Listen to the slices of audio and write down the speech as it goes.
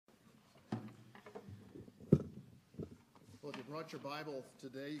Well, if you brought your Bible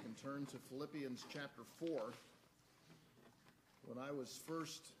today, you can turn to Philippians chapter 4. When I was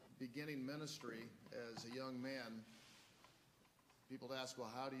first beginning ministry as a young man, people would ask,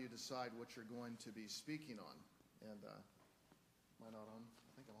 well, how do you decide what you're going to be speaking on? And, am I not on?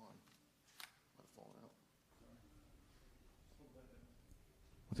 I think I'm on. Might have fallen out.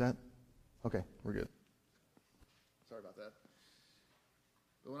 What's that? Okay, we're good. Sorry about that.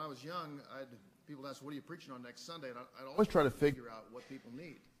 But when I was young, people would ask, what are you preaching on next Sunday? And I'd always try to figure out what people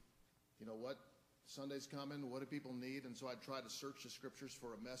need. You know, what Sunday's coming, what do people need? And so I'd try to search the scriptures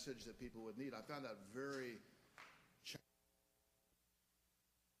for a message that people would need. I found that very challenging.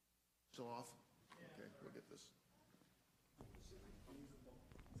 Still off? Okay, we'll get this.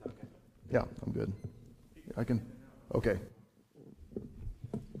 Okay. Yeah, I'm good. I can. Okay.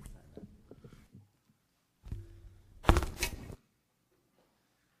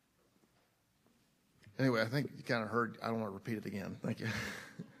 Anyway, I think you kind of heard. I don't want to repeat it again. Thank you.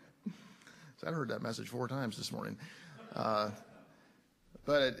 So I heard that message 4 times this morning.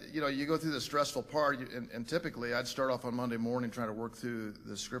 But you go through the stressful part, and typically I'd start off on Monday morning trying to work through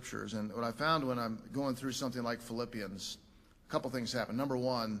the scriptures. And what I found when I'm going through something like Philippians, a couple things happen. Number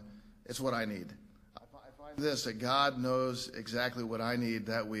one, it's what I need. I find this, that God knows exactly what I need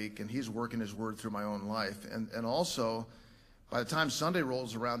that week, and He's working His word through my own life. And also, by the time Sunday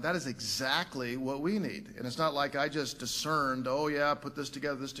rolls around, that is exactly what we need. And it's not like I just discerned, oh yeah, put this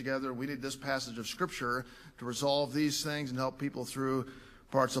together. We need this passage of Scripture to resolve these things and help people through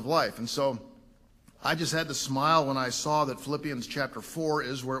parts of life. And so I just had to smile when I saw that Philippians chapter 4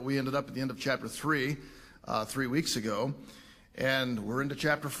 is where we ended up at the end of chapter 3, 3 weeks ago. And we're into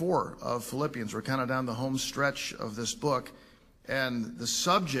chapter 4 of Philippians. We're kind of down the home stretch of this book. And the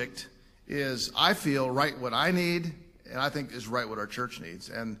subject is, I feel, right what I need, and I think is right what our church needs.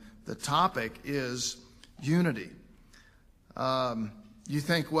 And the topic is unity. You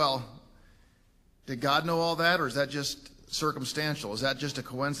think, well, did God know all that, or is that just circumstantial? Is that just a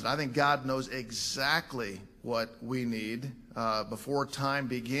coincidence? I think God knows exactly what we need. Before time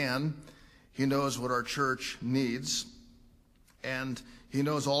began, He knows what our church needs, and He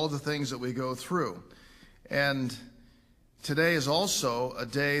knows all of the things that we go through. And today is also a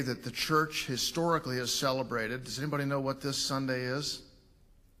day that the church historically has celebrated. Does anybody know what this Sunday is?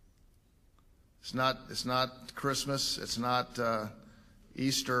 It's not Christmas. It's not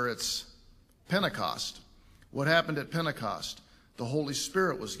Easter. It's Pentecost. What happened at Pentecost? The Holy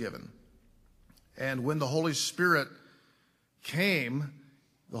Spirit was given. And when the Holy Spirit came,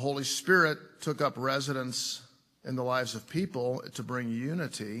 the Holy Spirit took up residence in the lives of people to bring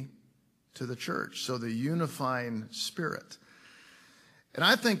unity to the church. So the unifying Spirit. And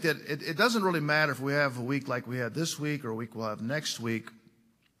I think that it doesn't really matter if we have a week like we had this week or a week we'll have next week.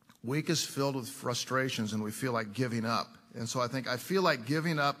 Week is filled with frustrations and we feel like giving up. And so I feel like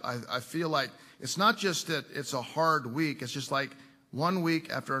giving up. I feel like it's not just that it's a hard week. It's just like one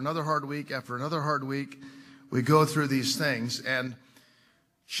week after another hard week after another hard week, we go through these things and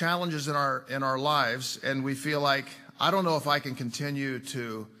challenges in our lives. And we feel like, I don't know if I can continue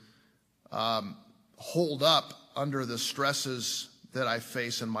to hold up under the stresses that I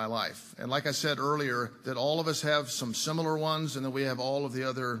face in my life. And like I said earlier, that all of us have some similar ones, and then we have all of the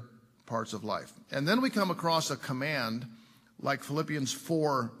other parts of life. And then we come across a command like Philippians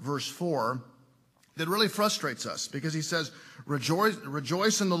 4, verse 4, that really frustrates us, because he says,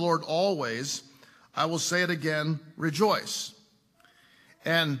 rejoice in the Lord always. I will say it again, rejoice.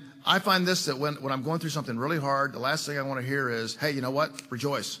 And I find this, that when I'm going through something really hard, the last thing I want to hear is, hey, you know what?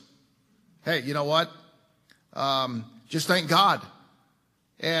 Rejoice. Hey, you know what? Just thank God.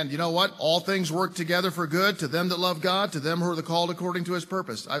 And you know what? All things work together for good to them that love God, to them who are the called according to His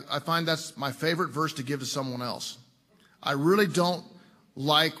purpose. I find that's my favorite verse to give to someone else. I really don't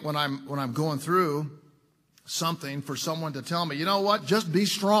like when I'm going through something for someone to tell me, you know what? Just be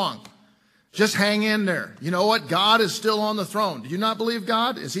strong. Just hang in there. You know what? God is still on the throne. Do you not believe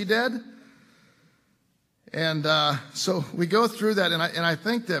God? Is He dead? And so we go through that, and I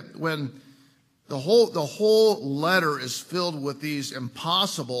think that when the whole letter is filled with these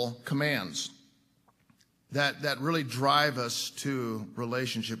impossible commands that really drive us to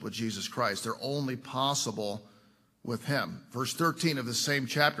relationship with Jesus Christ. They're only possible with Him. Verse 13 of the same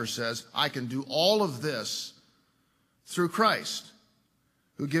chapter says, I can do all of this through Christ,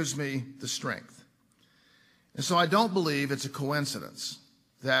 who gives me the strength. And so I don't believe it's a coincidence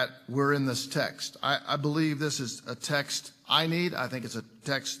that we're in this text. I believe this is a text I need. I think it's a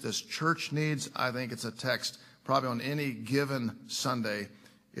text this church needs. I think it's a text probably on any given Sunday.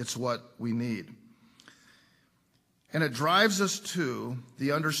 It's what we need. And it drives us to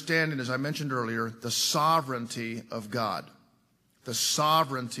the understanding, as I mentioned earlier, the sovereignty of God. the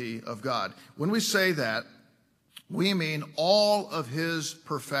sovereignty of God. When we say that, we mean all of his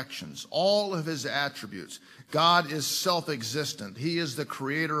perfections, all of his attributes. God is self-existent. He is the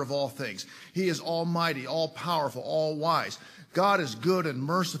creator of all things. He is almighty, all-powerful, all-wise. God is good and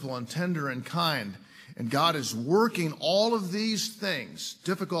merciful and tender and kind. And God is working all of these things,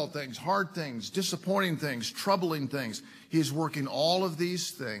 difficult things, hard things, disappointing things, troubling things. He's working all of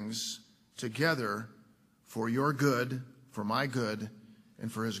these things together for your good, for my good, and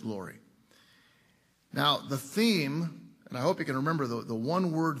for his glory. Now, the theme, and I hope you can remember the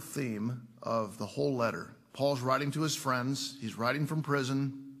one-word theme of the whole letter. Paul's writing to his friends. He's writing from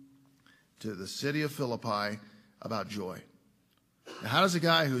prison to the city of Philippi about joy. Now, how does a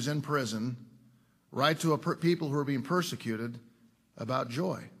guy who's in prison write to people who are being persecuted about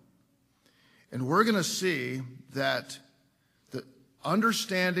joy? And we're going to see that the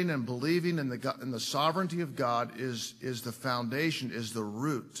understanding and believing in the sovereignty of God is the foundation, is the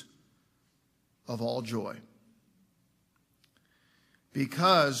root of all joy.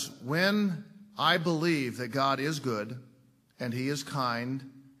 Because when I believe that God is good and he is kind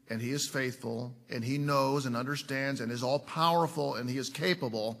and he is faithful and he knows and understands and is all powerful and he is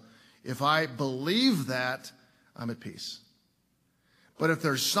capable, if I believe that, I'm at peace. But if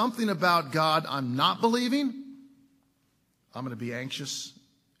there's something about God I'm not believing, I'm going to be anxious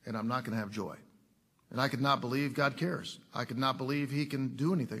and I'm not going to have joy. And I could not believe God cares. I could not believe he can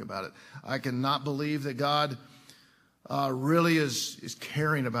do anything about it. I cannot believe that God really is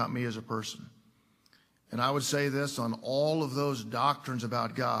caring about me as a person. And I would say this, on all of those doctrines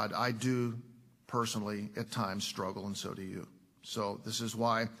about God, I do personally at times struggle, and so do you. So this is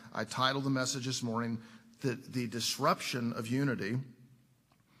why I titled the message this morning, The Disruption of Unity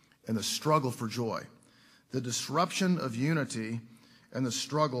and the Struggle for Joy. The disruption of unity and the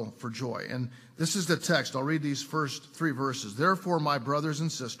struggle for joy. And this is the text. I'll read these first 3 verses. Therefore, my brothers and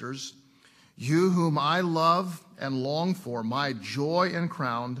sisters, you whom I love and long for, my joy and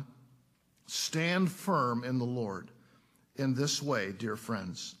crown, stand firm in the Lord. In this way, dear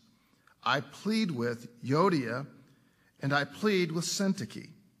friends, I plead with Euodia and I plead with Syntyche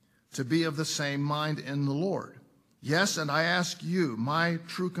to be of the same mind in the Lord. Yes, and I ask you, my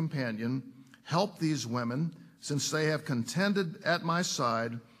true companion, help these women, since they have contended at my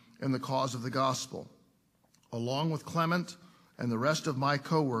side in the cause of the gospel, along with Clement and the rest of my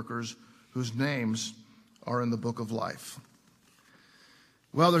co-workers whose names are in the book of life.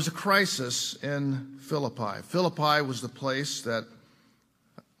 Well, there's a crisis in Philippi. Philippi was the place that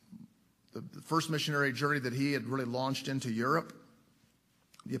the first missionary journey that he had really launched into Europe.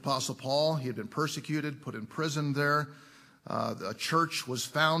 The Apostle Paul, he had been persecuted, put in prison there. A church was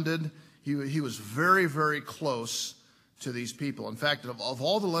founded. He was very, very close to these people. In fact, of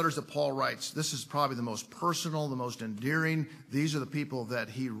all the letters that Paul writes, this is probably the most personal, the most endearing. These are the people that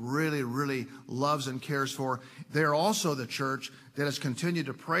he really, really loves and cares for. They're also the church that has continued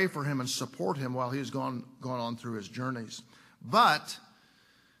to pray for him and support him while he's gone on through his journeys. But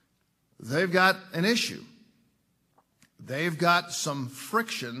they've got an issue. They've got some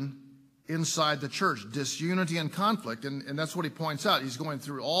friction inside the church, disunity and conflict, and that's what he points out. He's going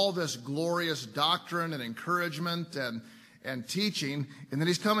through all this glorious doctrine and encouragement and teaching, and then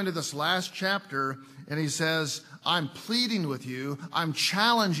he's coming to this last chapter, and he says, I'm pleading with you, I'm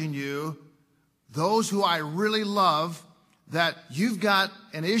challenging you, those who I really love, that you've got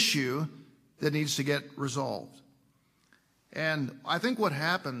an issue that needs to get resolved. And I think what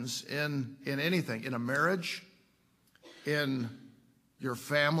happens in anything, in a marriage, in your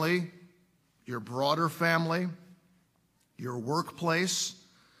family, your broader family, your workplace,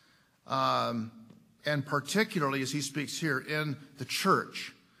 and particularly, as he speaks here, in the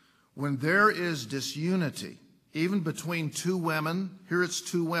church, when there is disunity, even between 2 women, here it's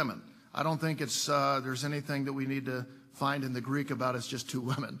 2 women. I don't think it's there's anything that we need to find in the Greek about it's just 2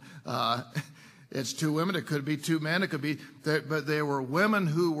 women. It's 2 women. It could be 2 men. It could be, but they were women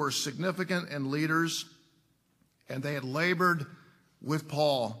who were significant and leaders, and they had labored with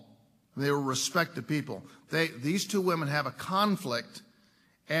Paul. They were respected people. These 2 women have a conflict,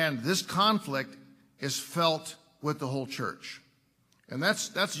 and this conflict is felt with the whole church. And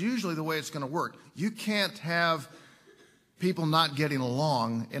that's usually the way it's going to work. You can't have people not getting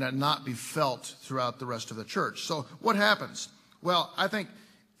along and it not be felt throughout the rest of the church. So what happens? Well, I think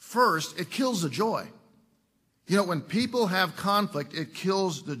first, it kills the joy. You know, when people have conflict, it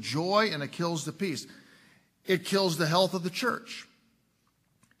kills the joy and it kills the peace. It kills the health of the church.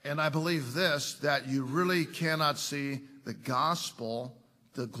 And I believe this, that you really cannot see the gospel,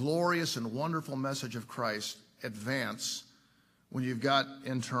 the glorious and wonderful message of Christ, advance when you've got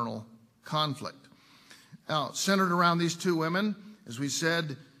internal conflict. Now, centered around these 2 women, As we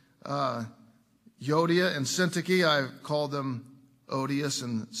said, Euodia and Syntyche, I've called them odious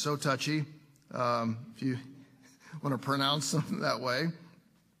and so touchy, if you want to pronounce them that way.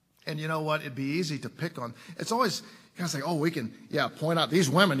 And you know what? It'd be easy to pick on. It's always kind of say, oh, we can, point out these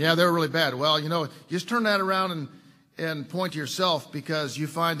women. Yeah, they're really bad. Well, you just turn that around and point to yourself, because you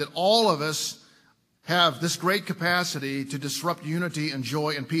find that all of us have this great capacity to disrupt unity and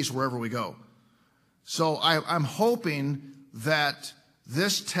joy and peace wherever we go. So I'm hoping that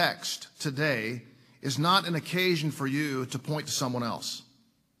this text today is not an occasion for you to point to someone else.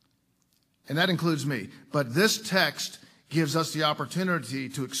 And that includes me. But this text gives us the opportunity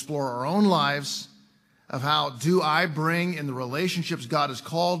to explore our own lives of how do I bring in the relationships God has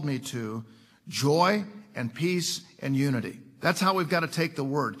called me to joy and peace and unity. That's how we've got to take the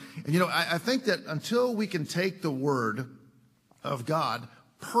Word. And I think that until we can take the Word of God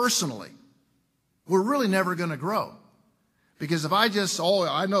personally, we're really never going to grow. Because if I just,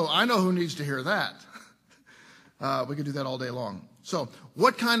 I know who needs to hear that. We could do that all day long. So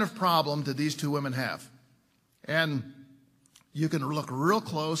what kind of problem did these two women have? And you can look real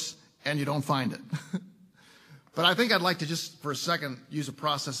close and you don't find it. But I think I'd like to just for a second use a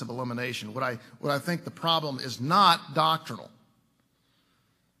process of elimination. What I think the problem is not doctrinal.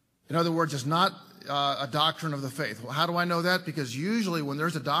 In other words, it's not a doctrine of the faith. Well, how do I know that? Because usually when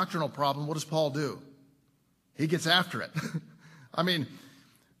there's a doctrinal problem, what does Paul do? He gets after it. I mean,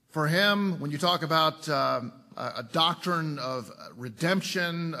 for him, when you talk about a doctrine of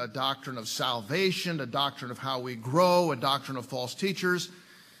redemption, a doctrine of salvation, a doctrine of how we grow, a doctrine of false teachers,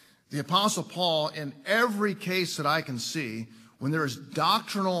 the Apostle Paul, in every case that I can see, when there is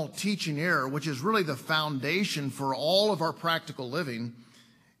doctrinal teaching error, which is really the foundation for all of our practical living,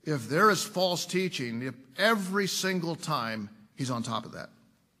 if there is false teaching, every single time he's on top of that.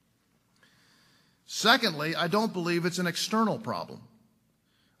 Secondly, I don't believe it's an external problem.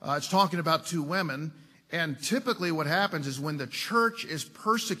 It's talking about two women, and typically what happens is when the church is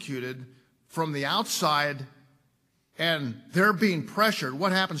persecuted from the outside and they're being pressured,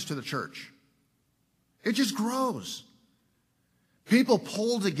 what happens to the church? It just grows. People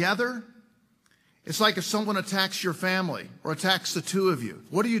pull together. It's like if someone attacks your family or attacks the two of you.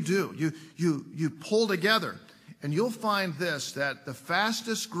 What do? You pull together. And you'll find this, that the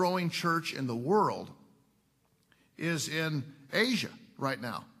fastest growing church in the world is in Asia right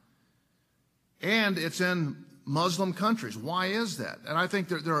now. And it's in Muslim countries. Why is that? And I think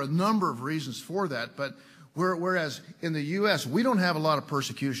there are a number of reasons for that. But whereas in the U.S., we don't have a lot of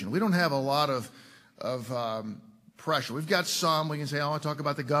persecution. We don't have a lot of pressure. We've got some. We can say, I talk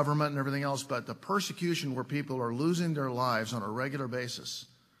about the government and everything else. But the persecution where people are losing their lives on a regular basis,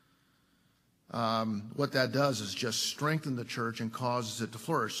 what that does is just strengthen the church and causes it to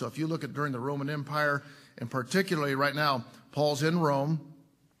flourish. So if you look at during the Roman Empire, and particularly right now, Paul's in Rome.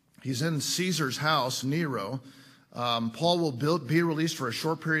 He's in Caesar's house, Nero. Paul will be released for a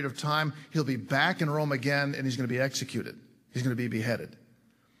short period of time. He'll be back in Rome again, and he's going to be executed. He's going to be beheaded.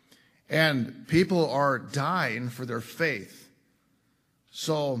 And people are dying for their faith.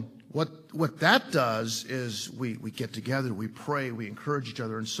 So what that does is we get together, we pray, we encourage each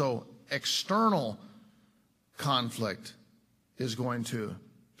other. And so external conflict is going to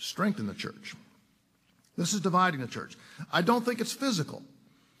strengthen the church. This is dividing the church. I don't think it's physical.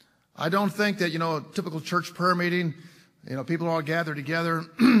 I don't think that, a typical church prayer meeting, people all gather together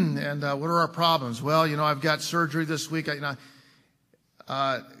and what are our problems? Well, I've got surgery this week.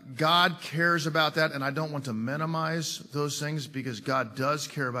 God cares about that, and I don't want to minimize those things because God does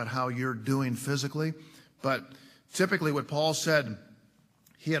care about how you're doing physically. But typically what Paul said,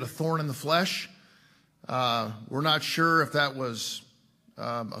 he had a thorn in the flesh. We're not sure if that was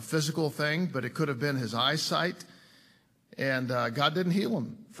a physical thing, but it could have been his eyesight. And God didn't heal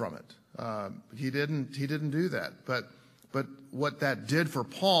him from it. He didn't do that. But what that did for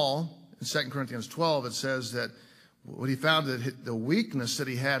Paul in 2 Corinthians 12, it says that what he found that the weakness that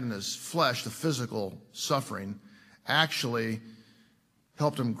he had in his flesh, the physical suffering, actually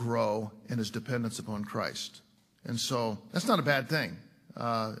helped him grow in his dependence upon Christ. And so that's not a bad thing.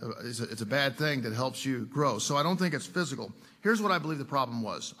 It's a bad thing that helps you grow. So I don't think it's physical. Here's what I believe the problem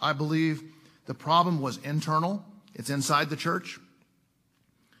was. I believe the problem was internal. It's inside the church.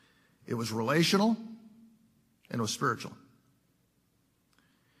 It was relational, and it was spiritual.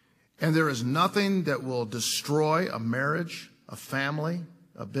 And there is nothing that will destroy a marriage, a family,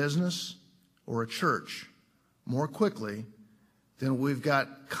 a business, or a church more quickly than we've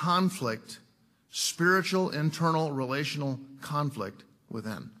got conflict, spiritual, internal, relational conflict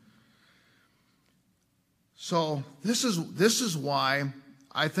within. So this is why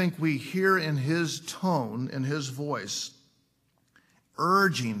I think we hear in his tone, in his voice,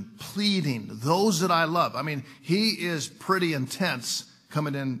 urging, pleading, those that I love. I mean, he is pretty intense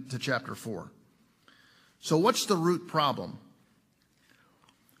coming into chapter 4. So what's the root problem?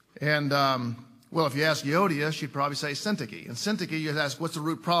 And, well, if you ask Euodia, she'd probably say Syntyche. And Syntyche, you ask, what's the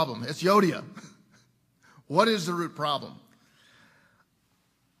root problem? It's Euodia. What is the root problem?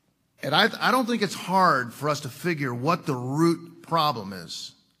 And I don't think it's hard for us to figure what the root problem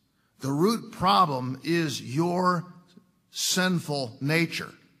is. The root problem is your sinful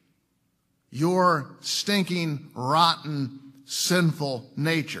nature. Your stinking, rotten, sinful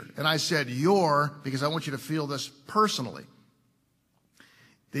nature. And I said your because I want you to feel this personally.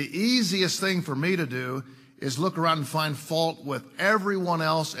 The easiest thing for me to do is look around and find fault with everyone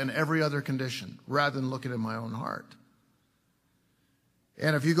else and every other condition rather than looking at my own heart.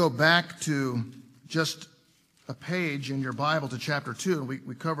 And if you go back to just a page in your Bible to chapter 2, and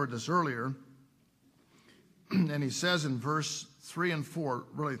we covered this earlier, and he says in verse 3 and 4,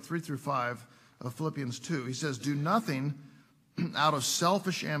 really 3 through 5 of Philippians 2, he says, do nothing out of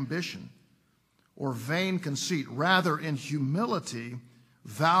selfish ambition or vain conceit. Rather, in humility,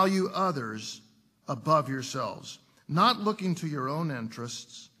 value others above yourselves, not looking to your own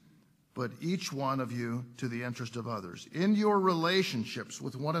interests, but each one of you to the interest of others. In your relationships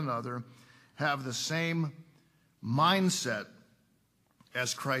with one another, have the same mindset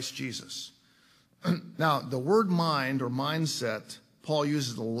as Christ Jesus. Now, the word mind or mindset, Paul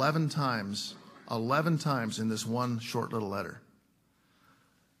uses 11 times in this one short little letter.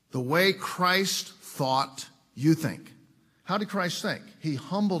 The way Christ thought, you think. How did Christ think? He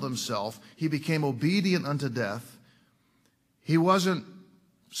humbled himself. He became obedient unto death. He wasn't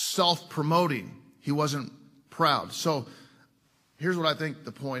self-promoting. He wasn't proud. So here's what I think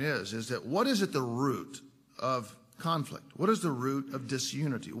the point is that what is at the root of conflict? What is the root of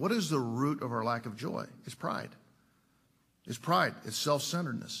disunity? What is the root of our lack of joy? It's pride. It's pride. It's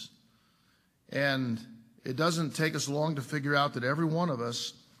self-centeredness. And it doesn't take us long to figure out that every one of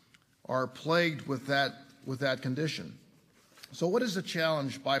us are plagued with that condition. So what is the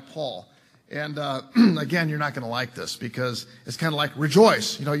challenge by Paul? And again, you're not going to like this because it's kind of like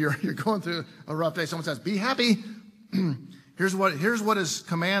rejoice. You know, you're going through a rough day. Someone says, "Be happy." Here's what his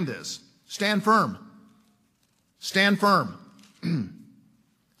command is: stand firm. Stand firm.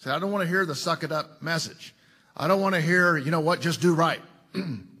 So I don't want to hear the suck it up message. I don't want to hear, you know what, just do right.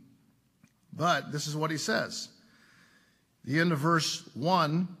 But this is what he says. The end of verse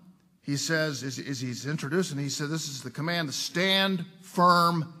 1, he says, as he's introducing, he said, this is the command to stand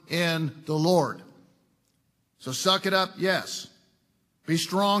firm in the Lord. So suck it up, yes. Be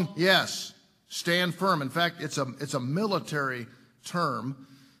strong, yes. Stand firm. In fact, it's a military term.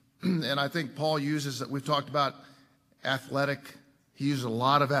 And I think Paul uses that. We've talked about athletic. He uses a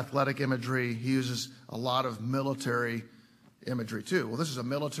lot of athletic imagery. He uses a lot of military imagery too. Well, this is a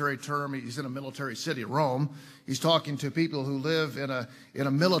military term. He's in a military city, Rome. He's talking to people who live in a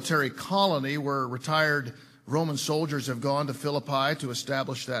military colony where retired Roman soldiers have gone to Philippi to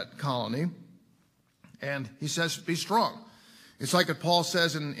establish that colony. And he says, be strong. It's like what Paul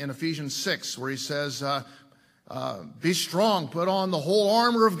says in Ephesians 6, where he says, be strong, put on the whole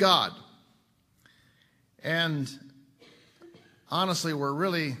armor of God. And honestly,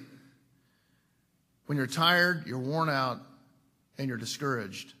 when you're tired, you're worn out, and you're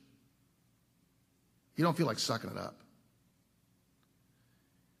discouraged, you don't feel like sucking it up.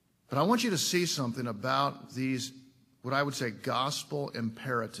 But I want you to see something about these, what I would say, gospel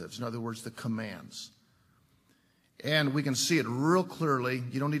imperatives. In other words, the commands. And we can see it real clearly.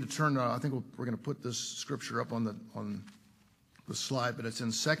 You don't need to turn. I think we're going to put this scripture up on the slide, but it's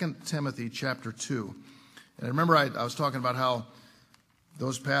in 2 Timothy chapter 2. And remember, I was talking about how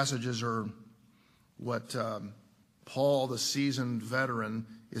those passages are what Paul, the seasoned veteran,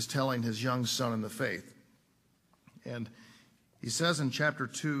 is telling his young son in the faith. And he says in chapter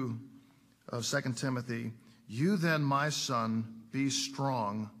 2 of 2 Timothy, you then, my son, be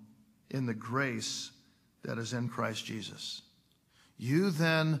strong in the grace that is in Christ Jesus. You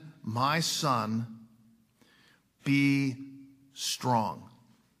then, my son, be strong.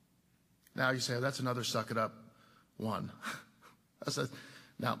 Now you say, that's another suck it up one.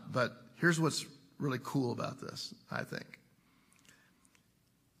 Now, but here's what's really cool about this, I think.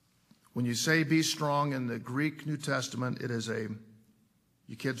 When you say be strong in the Greek New Testament, it is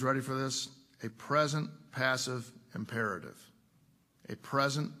you kids ready for this? A present passive imperative. A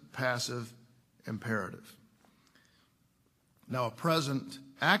present passive imperative. Now, a present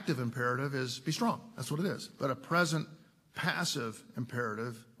active imperative is be strong. That's what it is. But a present passive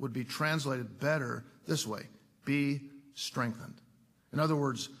imperative would be translated better this way: be strengthened. In other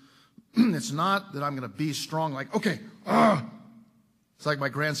words, it's not that I'm going to be strong like, okay, It's like my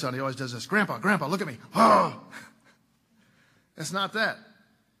grandson, he always does this. Grandpa, Grandpa, look at me. Oh! It's not that.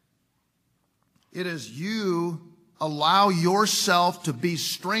 It is you allow yourself to be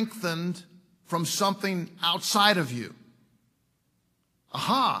strengthened from something outside of you.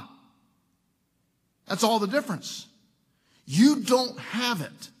 Aha! That's all the difference. You don't have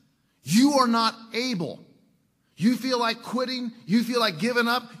it. You are not able. You feel like quitting. You feel like giving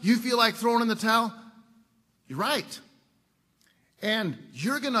up. You feel like throwing in the towel. You're right. And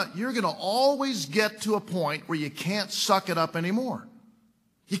you're gonna always get to a point where you can't suck it up anymore.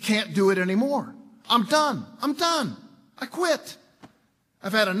 You can't do it anymore. I'm done. I'm done. I quit.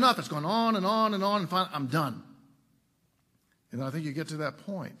 I've had enough. It's gone on and on and on, and finally, I'm done. And I think you get to that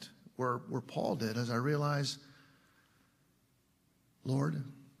point where Paul did, as I realize, Lord,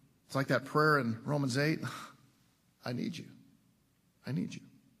 it's like that prayer in Romans 8. I need you. I need you.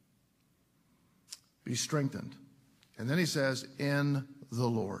 Be strengthened. And then he says, in the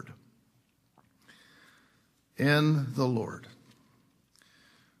Lord. In the Lord.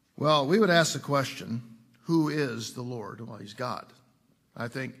 Well, we would ask the question, who is the Lord? Well, he's God. I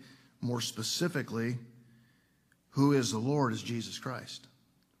think more specifically, who is the Lord is Jesus Christ.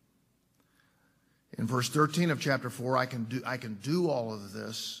 In verse 13 of chapter 4, I can do all of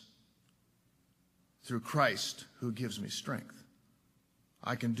this through Christ who gives me strength.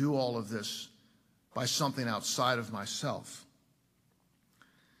 I can do all of this by something outside of myself.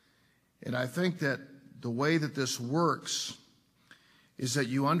 And I think that the way that this works is that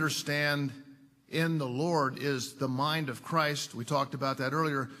you understand in the Lord is the mind of Christ. We talked about that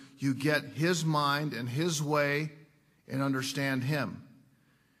earlier. You get his mind and his way and understand him.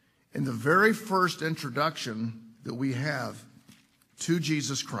 In the very first introduction that we have to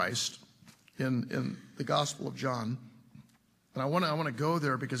Jesus Christ in the Gospel of John, and I want to go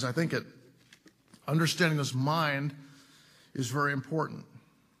there because I think understanding this mind is very important.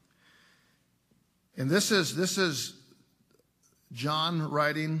 And this is John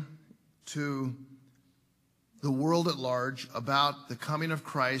writing to the world at large about the coming of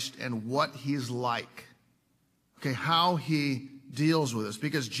Christ and what he's like. Okay, how he deals with this.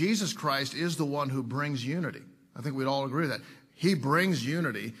 Because Jesus Christ is the one who brings unity. I think we'd all agree with that. He brings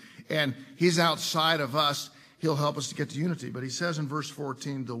unity, and he's outside of us. He'll help us to get to unity. But he says in verse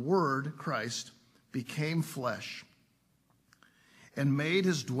 14, the Word, Christ, became flesh and made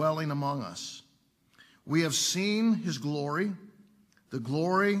his dwelling among us. We have seen his glory, the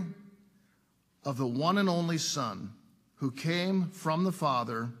glory of the one and only Son who came from the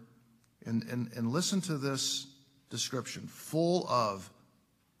Father, and listen to this description, full of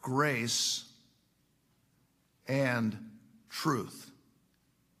grace and truth.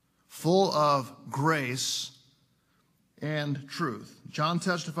 Full of grace and truth. John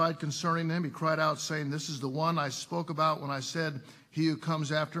testified concerning him. He cried out saying, this is the one I spoke about when I said, he who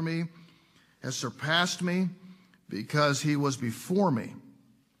comes after me has surpassed me because he was before me.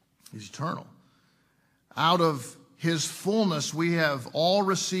 He's eternal. Out of his fullness, we have all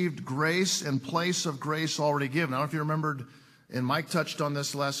received grace in place of grace already given. I don't know if you remembered, and Mike touched on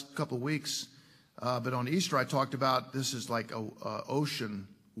this the last couple of weeks, but on Easter I talked about this is like an ocean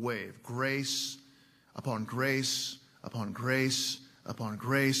wave. Grace upon grace upon grace upon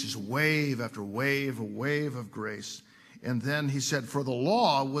grace, is wave after wave, a wave of grace. And then he said, for the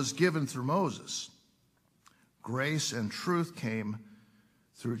law was given through Moses. Grace and truth came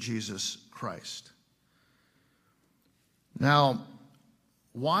through Jesus Christ. Now,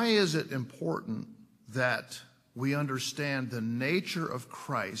 why is it important that we understand the nature of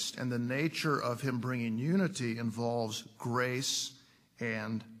Christ and the nature of him bringing unity involves grace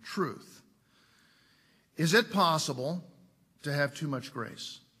and truth? Is it possible to have too much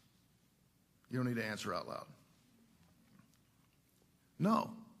grace? You don't need to answer out loud.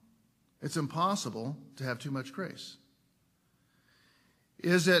 No, it's impossible to have too much grace.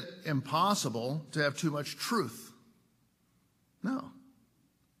 Is it impossible to have too much truth? No.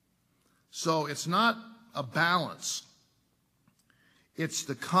 So it's not a balance. It's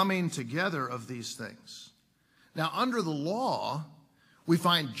the coming together of these things. Now, under the law, we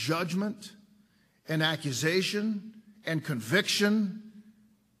find judgment and accusation and conviction.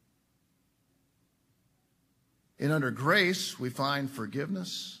 And under grace, we find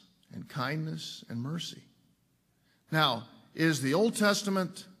forgiveness and kindness and mercy. Now, is the Old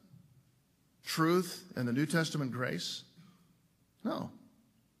Testament truth and the New Testament grace? No.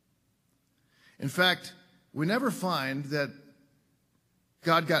 In fact, we never find that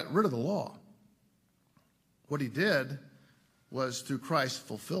God got rid of the law. What he did was through Christ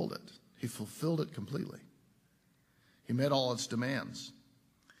fulfilled it. He fulfilled it completely. He met all its demands.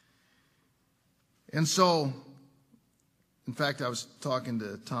 And so, In fact, I was talking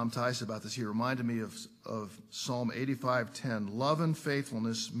to Tom Tice about this. He reminded me of Psalm 85:10. Love and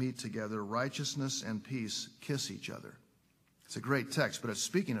faithfulness meet together. Righteousness and peace kiss each other. It's a great text, but it's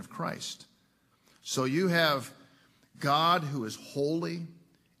speaking of Christ. So you have God who is holy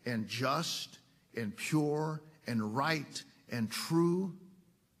and just and pure and right and true.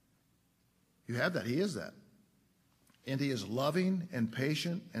 You have that. He is that. And he is loving and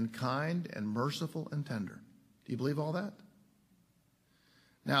patient and kind and merciful and tender. Do you believe all that?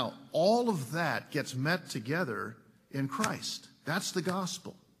 Now, all of that gets met together in Christ. That's the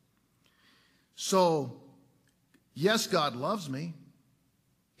gospel. So, yes, God loves me.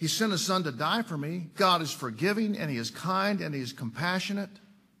 He sent his son to die for me. God is forgiving, and he is kind, and he is compassionate.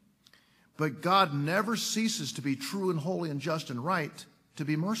 But God never ceases to be true and holy and just and right to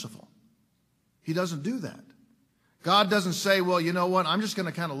be merciful. He doesn't do that. God doesn't say, well, you know what, I'm just going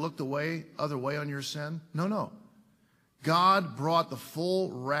to kind of look the other way on your sin. No. God brought the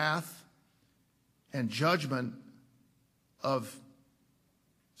full wrath and judgment of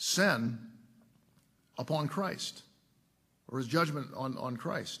sin upon Christ, or his judgment on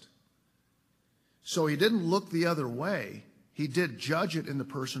Christ. So he didn't look the other way. He did judge it in the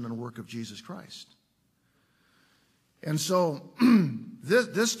person and work of Jesus Christ. And so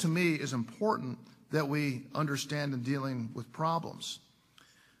this to me is important that we understand in dealing with problems.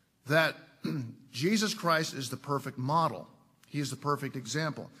 That Jesus Christ is the perfect model. He is the perfect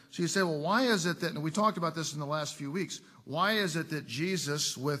example. So you say, well, why is it that, and we talked about this in the last few weeks, why is it that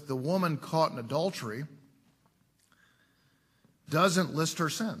Jesus, with the woman caught in adultery, doesn't list her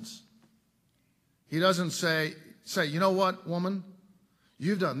sins? He doesn't say, you know what, woman,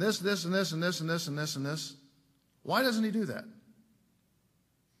 you've done this, this, and this, and this, and this, and this, and this. Why doesn't he do that?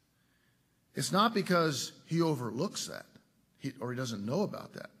 It's not because he overlooks that, or he doesn't know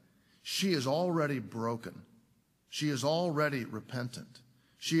about that. She is already broken. She is already repentant.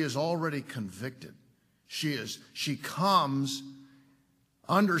 She is already convicted. She comes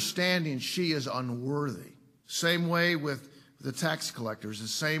understanding she is unworthy. Same way with the tax collectors, the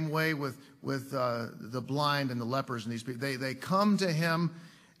same way with the blind and the lepers and these people. They come to him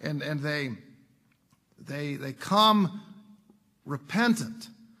and they come repentant.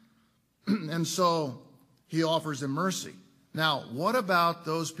 And so he offers them mercy. Now, what about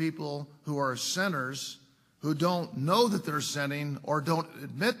those people who are sinners, who don't know that they're sinning or don't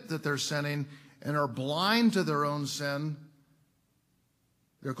admit that they're sinning and are blind to their own sin?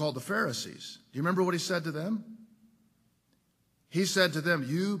 They're called the Pharisees. Do you remember what he said to them? He said to them,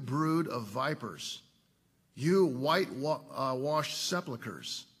 you brood of vipers, you whitewashed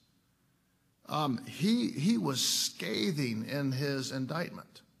sepulchres. He was scathing in his indictment.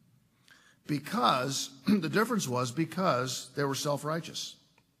 Because the difference was because they were self-righteous.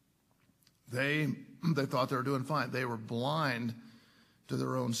 They thought they were doing fine. They were blind to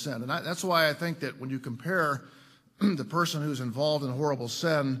their own sin. And that's why I think that when you compare the person who's involved in horrible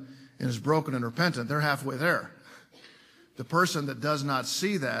sin and is broken and repentant, they're halfway there. The person that does not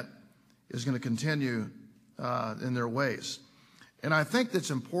see that is going to continue in their ways. And I think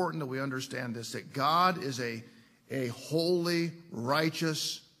that's important that we understand this, that God is a holy,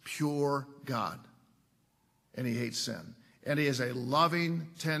 righteous, pure God. And he hates sin. And he is a loving,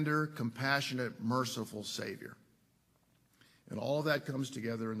 tender, compassionate, merciful Savior. And all of that comes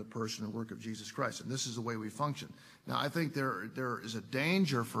together in the person and work of Jesus Christ. And this is the way we function. Now, I think there is a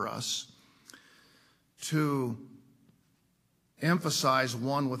danger for us to emphasize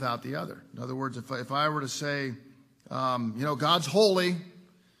one without the other. In other words, if I were to say, God's holy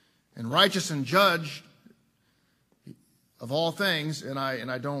and righteous and judge of all things, and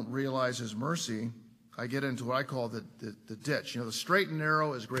I don't realize his mercy, I get into what I call the ditch. The straight and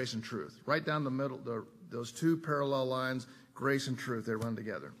narrow is grace and truth. Right down the middle, those two parallel lines, grace and truth, they run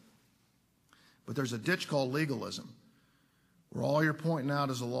together. But there's a ditch called legalism, where all you're pointing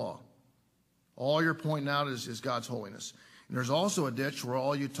out is a law. All you're pointing out is God's holiness. And there's also a ditch where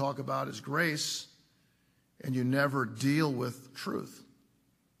all you talk about is grace, and you never deal with truth.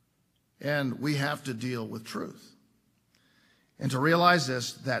 And we have to deal with truth. And to realize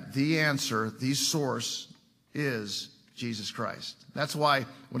this, that the answer, the source, is Jesus Christ. That's why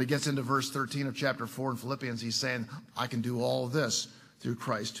when he gets into verse 13 of chapter 4 in Philippians, he's saying, I can do all of this through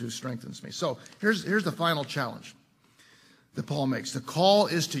Christ who strengthens me. So here's the final challenge that Paul makes. The call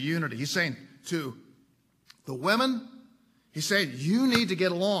is to unity. He's saying to the women, he's saying, you need to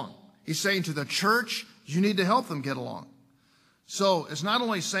get along. He's saying to the church, you need to help them get along. So it's not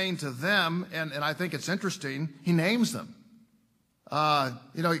only saying to them, and I think it's interesting, he names them.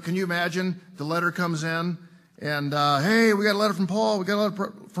 Can you imagine the letter comes in and, hey, we got a letter from Paul, we got a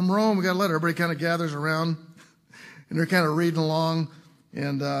letter from Rome, we got a letter. Everybody kind of gathers around And they're kind of reading along,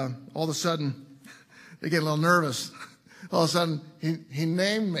 and all of a sudden, they get a little nervous. All of a sudden, he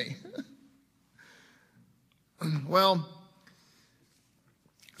named me. Well,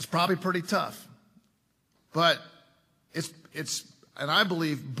 it's probably pretty tough. But it's and I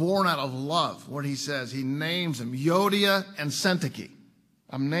believe born out of love when he says he names them Euodia and Syntyche.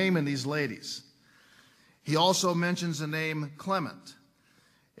 I'm naming these ladies. He also mentions the name Clement.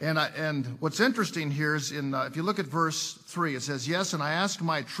 And what's interesting here is if you look at verse 3, it says, yes, and I asked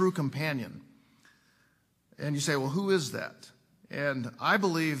my true companion. And you say, well, who is that? And I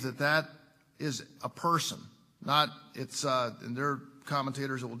believe that is a person. And there are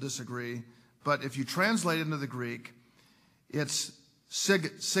commentators that will disagree. But if you translate it into the Greek, it's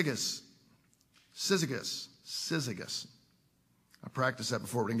Syzygus. I practiced that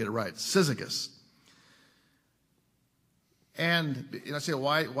before, we didn't get it right. Syzygus. And I say,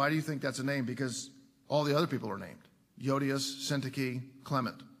 why do you think that's a name? Because all the other people are named. Euodias, Syntyche,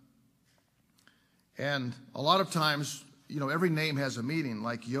 Clement. And a lot of times, every name has a meaning.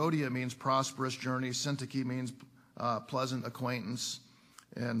 Like Euodia means prosperous journey. Syntyche means pleasant acquaintance.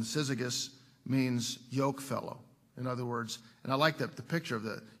 And Syzygus means yoke fellow. In other words, and I like the picture of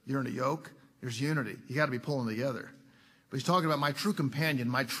you're in a yoke, there's unity. You got to be pulling together. But he's talking about my true companion,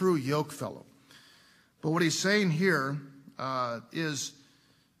 my true yoke fellow. But what he's saying here is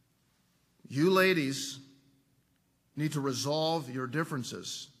you ladies need to resolve your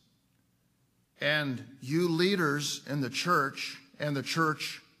differences. And you leaders in the church and the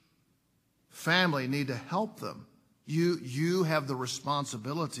church family need to help them. You have the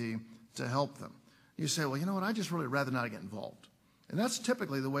responsibility to help them. You say, well, you know what, I just really rather not get involved. And that's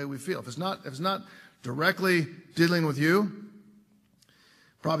typically the way we feel. If it's not directly dealing with you,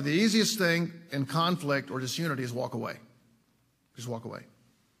 probably the easiest thing in conflict or disunity is walk away. Just walk away.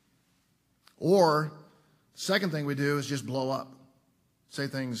 Or the second thing we do is just blow up. Say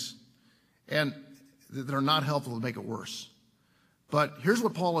things and that are not helpful to make it worse. But here's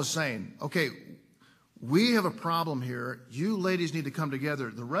what Paul is saying. Okay, we have a problem here. You ladies need to come together.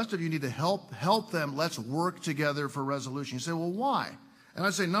 The rest of you need to help them. Let's work together for resolution. You say, well, why? And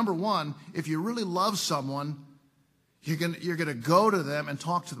I say, number one, if you really love someone, you're going to go to them and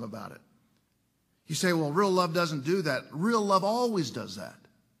talk to them about it. You say, well, real love doesn't do that. Real love always does that.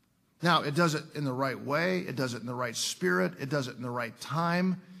 Now, it does it in the right way. It does it in the right spirit. It does it in the right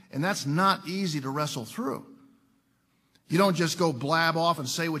time. And that's not easy to wrestle through. You don't just go blab off and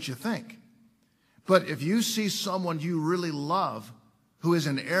say what you think. But if you see someone you really love who is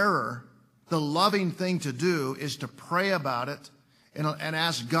in error, the loving thing to do is to pray about it and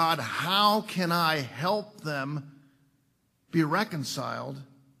ask God, how can I help them be reconciled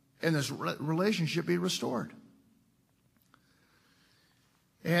and this relationship be restored?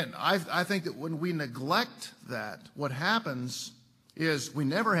 And I think that when we neglect that, what happens is we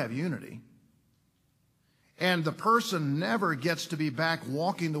never have unity. And the person never gets to be back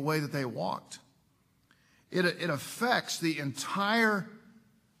walking the way that they walked. It affects the entire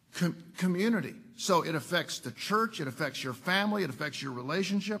community. So it affects the church, it affects your family, it affects your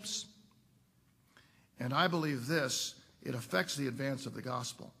relationships. And I believe this, it affects the advance of the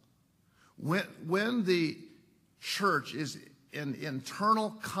gospel. When the church is in internal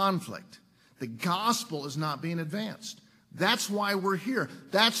conflict, the gospel is not being advanced. That's why we're here.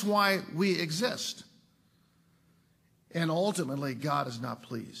 That's why we exist. And ultimately, God is not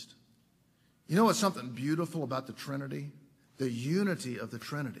pleased. You know what's something beautiful about the Trinity? The unity of the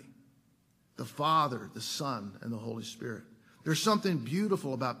Trinity. The Father, the Son, and the Holy Spirit. There's something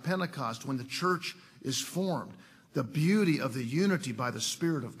beautiful about Pentecost when the church is formed. The beauty of the unity by the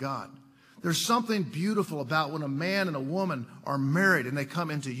Spirit of God. There's something beautiful about when a man and a woman are married and they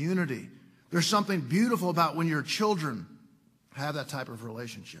come into unity. There's something beautiful about when your children have that type of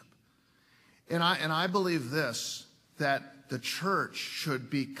relationship. And I believe this, that the church should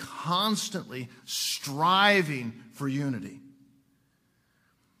be constantly striving for unity.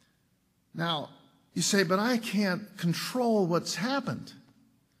 Now, you say, but I can't control what's happened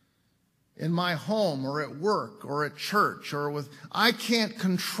in my home or at work or at church I can't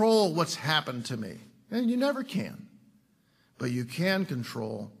control what's happened to me. And you never can. But you can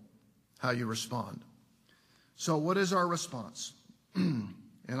control how you respond. So what is our response? And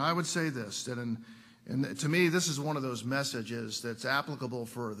I would say this, that and to me, this is one of those messages that's applicable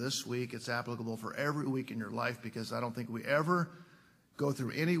for this week. It's applicable for every week in your life, because I don't think we ever go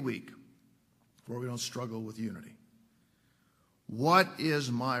through any week where we don't struggle with unity. What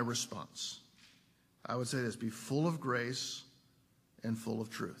is my response? I would say this: be full of grace and full of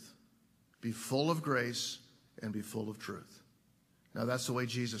truth. Be full of grace and be full of truth. Now, that's the way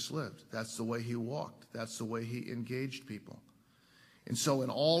Jesus lived. That's the way he walked. That's the way he engaged people. And so in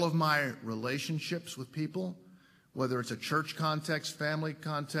all of my relationships with people, whether it's a church context, family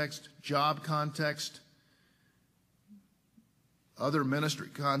context, job context, other ministry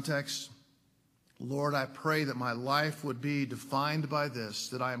contexts, Lord, I pray that my life would be defined by this,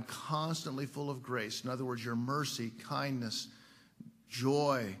 that I am constantly full of grace. In other words, your mercy, kindness,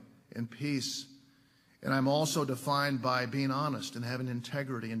 joy, and peace. And I'm also defined by being honest and having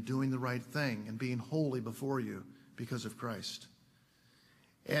integrity and doing the right thing and being holy before you because of Christ.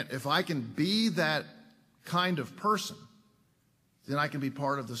 And if I can be that kind of person, then I can be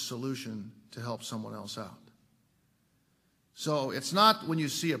part of the solution to help someone else out. So it's not when you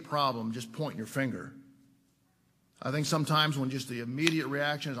see a problem, just pointing your finger. I think sometimes when just the immediate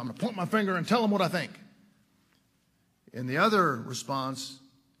reaction is, I'm going to point my finger and tell them what I think. And the other response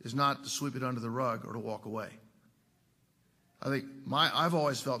is not to sweep it under the rug or to walk away. I think I've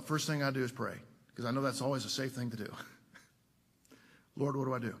always felt first thing I do is pray, because I know that's always a safe thing to do. Lord, what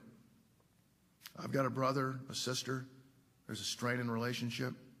do I do? I've got a brother, a sister. There's a strain in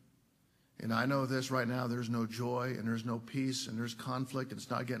relationship. And I know this right now, there's no joy and there's no peace and there's conflict and it's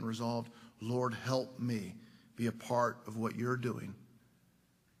not getting resolved. Lord, help me be a part of what you're doing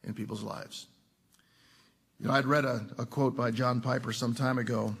in people's lives. You know, I'd read a quote by John Piper some time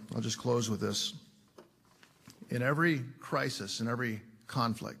ago. I'll just close with this. In every crisis, in every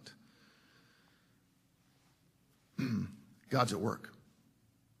conflict, God's at work.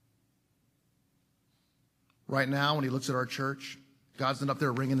 Right now, when he looks at our church, God's not up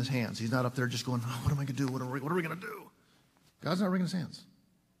there wringing his hands. He's not up there just going, oh, what am I going to do? What are we going to do? God's not wringing his hands.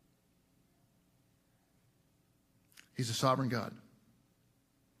 He's a sovereign God.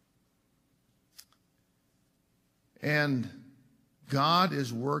 And God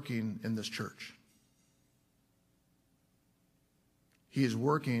is working in this church. He is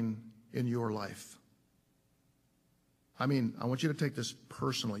working in your life. I mean, I want you to take this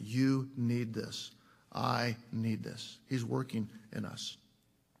personally. You need this. I need this. He's working in us.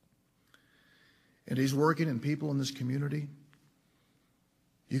 And he's working in people in this community.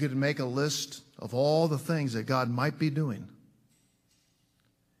 You could make a list of all the things that God might be doing.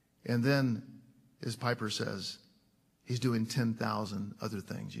 And then, as Piper says, he's doing 10,000 other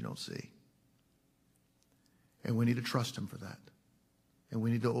things you don't see. And we need to trust him for that. And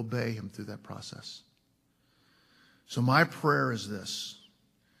we need to obey him through that process. So my prayer is this,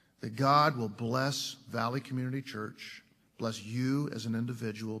 that God will bless Valley Community Church, bless you as an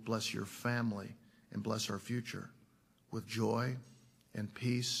individual, bless your family, and bless our future with joy and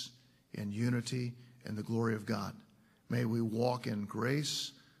peace and unity and the glory of God. May we walk in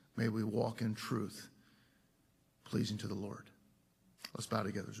grace. May we walk in truth, pleasing to the Lord. Let's bow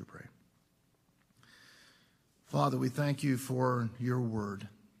together as we pray. Father, we thank you for your word,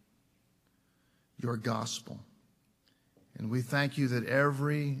 your gospel. And we thank you that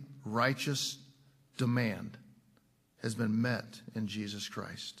every righteous demand has been met in Jesus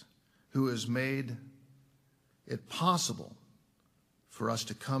Christ, who has made it possible for us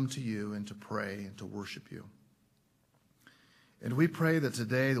to come to you and to pray and to worship you. And we pray that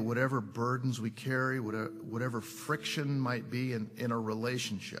today, that whatever burdens we carry, whatever friction might be in a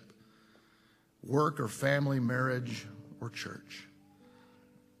relationship, work or family, marriage or church,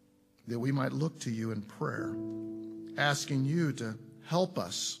 that we might look to you in prayer, asking you to help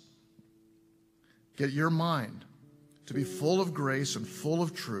us get your mind to be full of grace and full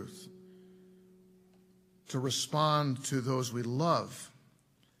of truth, to respond to those we love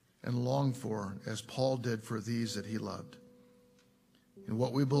and long for, as Paul did for these that he loved. And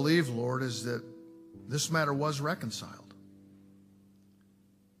what we believe, Lord, is that this matter was reconciled.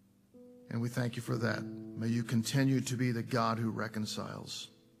 And we thank you for that. May you continue to be the God who reconciles.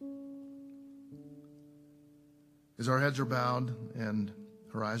 As our heads are bowed and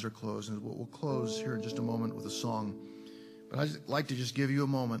our eyes are closed, and we'll close here in just a moment with a song. But I'd like to just give you a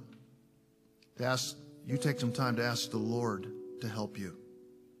moment to ask, you take some time to ask the Lord to help you.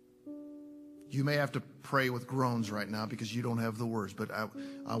 You may have to pray with groans right now because you don't have the words, but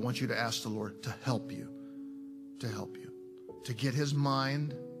I want you to ask the Lord to help you, to get his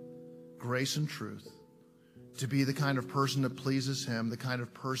mind, grace and truth, to be the kind of person that pleases him, the kind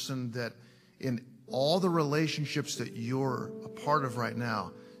of person that in all the relationships that you're a part of right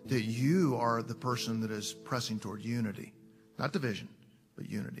now, that you are the person that is pressing toward unity, not division, but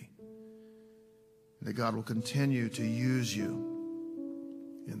unity. And that God will continue to use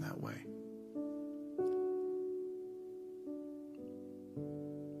you in that way.